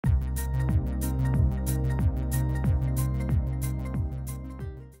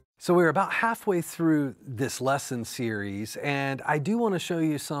So we're about halfway through this lesson series, and I do want to show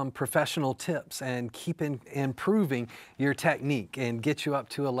you some professional tips and keep improving your technique and get you up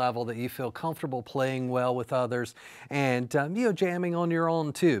to a level that you feel comfortable playing well with others and jamming on your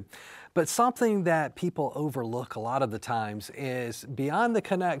own too. But something that people overlook a lot of the times is beyond the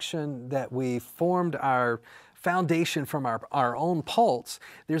connection that we formed our foundation from our own pulse,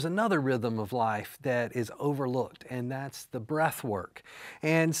 there's another rhythm of life that is overlooked, and that's the breath work.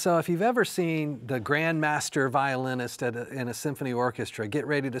 And so if you've ever seen the grandmaster violinist in a symphony orchestra get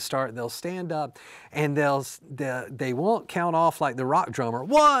ready to start, they'll stand up and they won't count off like the rock drummer.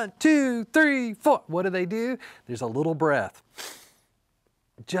 1, 2, 3, 4. What do? There's a little breath.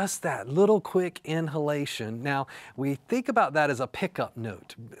 Just that little quick inhalation. Now, we think about that as a pickup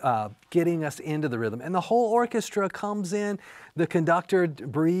note, getting us into the rhythm. And the whole orchestra comes in, the conductor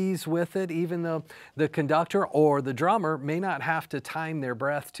breathes with it, even though the conductor or the drummer may not have to time their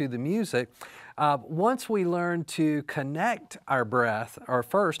breath to the music. Once we learn to connect our breath, or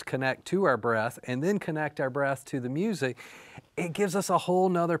first connect to our breath and then connect our breath to the music, it gives us a whole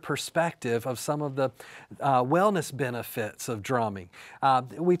nother perspective of some of the wellness benefits of drumming.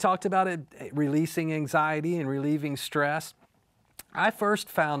 We talked about it releasing anxiety and relieving stress. I first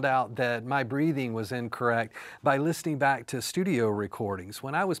found out that my breathing was incorrect by listening back to studio recordings.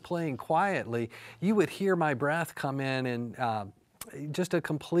 When I was playing quietly, you would hear my breath come in and just a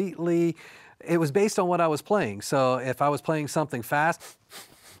completely, it was based on what I was playing. So if I was playing something fast,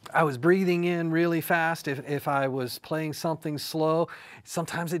 I was breathing in really fast. If I was playing something slow,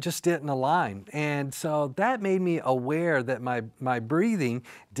 sometimes it just didn't align. And so that made me aware that my breathing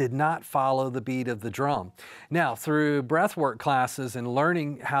did not follow the beat of the drum. Now, through breathwork classes and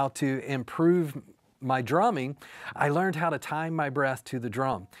learning how to improve my drumming, I learned how to time my breath to the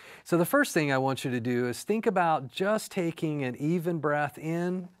drum. So the first thing I want you to do is think about just taking an even breath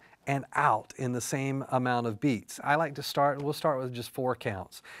in and out in the same amount of beats. I like to start, we'll start with just 4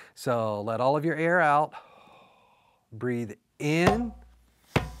 counts. So let all of your air out, breathe in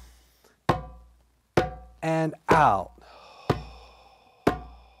and out,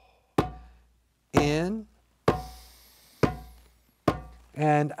 in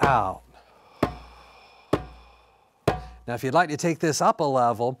and out. Now, if you'd like to take this up a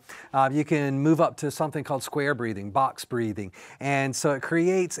level, you can move up to something called square breathing, box breathing. And so it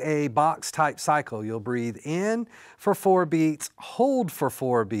creates a box type cycle. You'll breathe in for 4 beats, hold for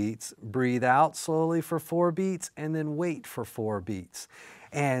 4 beats, breathe out slowly for 4 beats, and then wait for 4 beats.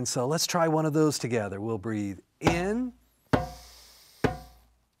 And so let's try one of those together. We'll breathe in,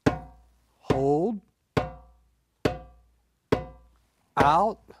 hold,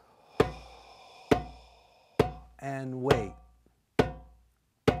 out, and wait.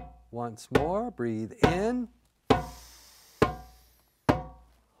 Once more, breathe in,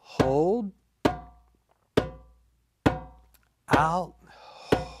 hold, out,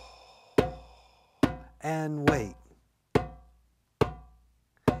 and wait.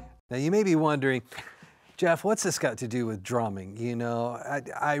 Now you may be wondering, Jeff, what's this got to do with drumming? You know,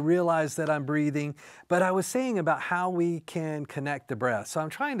 I realize that I'm breathing, but I was saying about how we can connect the breath. So I'm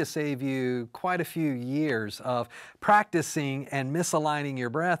trying to save you quite a few years of practicing and misaligning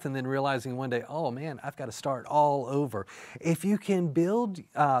your breath and then realizing one day, oh man, I've got to start all over. If you can build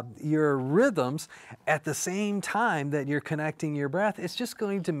your rhythms at the same time that you're connecting your breath, it's just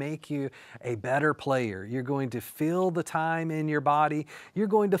going to make you a better player. You're going to feel the time in your body. You're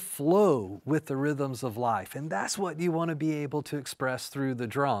going to flow with the rhythms of life. And that's what you want to be able to express through the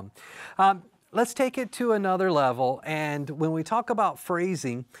drum. Let's take it to another level, and when we talk about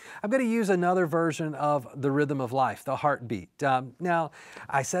phrasing, I'm going to use another version of the rhythm of life, the heartbeat. Now,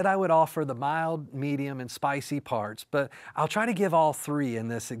 I said I would offer the mild, medium, and spicy parts, but I'll try to give all 3 in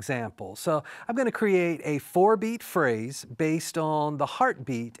this example. So I'm going to create a 4-beat phrase based on the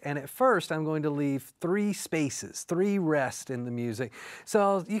heartbeat, and at first I'm going to leave 3 spaces, 3 rests in the music.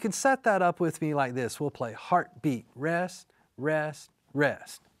 So you can set that up with me like this. We'll play heartbeat, rest, rest,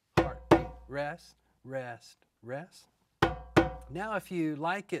 rest. Heartbeat, rest, rest, rest. Now, if you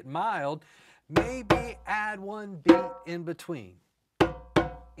like it mild, maybe add 1 beat in between.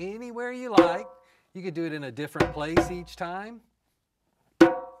 Anywhere you like. You could do it in a different place each time.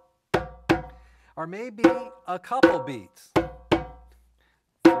 Or maybe a couple beats.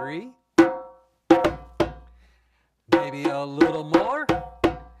 3. Maybe a little more.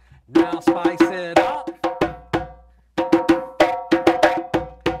 Now spice it up.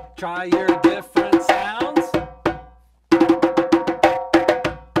 Try your different sounds.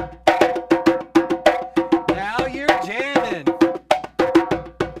 Now you're jamming.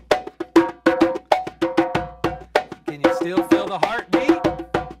 Can you still feel the heartbeat?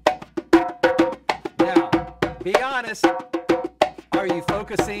 this? Are you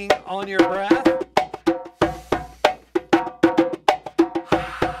focusing on your breath?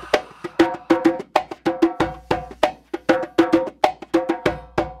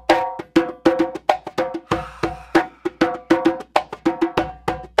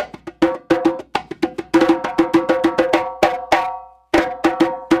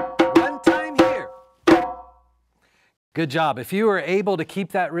 Good job. If you were able to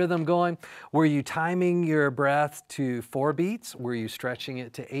keep that rhythm going, were you timing your breath to 4 beats? Were you stretching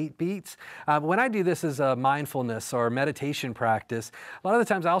it to 8 beats? When I do this as a mindfulness or meditation practice, a lot of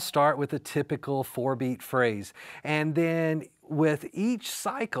the times I'll start with a typical 4-beat phrase. And then with each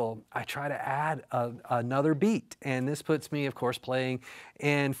cycle, I try to add another beat. And this puts me, of course, playing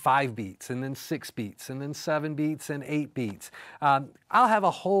in 5 beats, and then 6 beats, and then 7 beats, and 8 beats. I'll have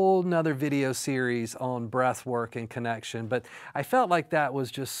a whole nother video series on breath work and connection, but I felt like that was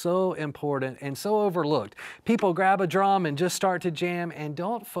just so important and so overlooked. People grab a drum and just start to jam and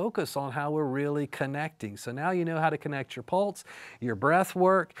don't focus on how we're really connecting. So now you know how to connect your pulse, your breath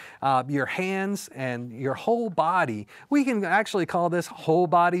work, your hands, and your whole body. We can actually call this whole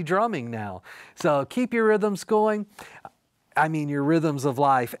body drumming now. So keep your rhythms going. I mean your rhythms of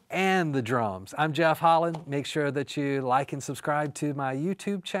life and the drums. I'm Jeff Holland. Make sure that you like and subscribe to my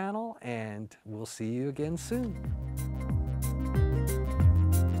YouTube channel, and we'll see you again soon.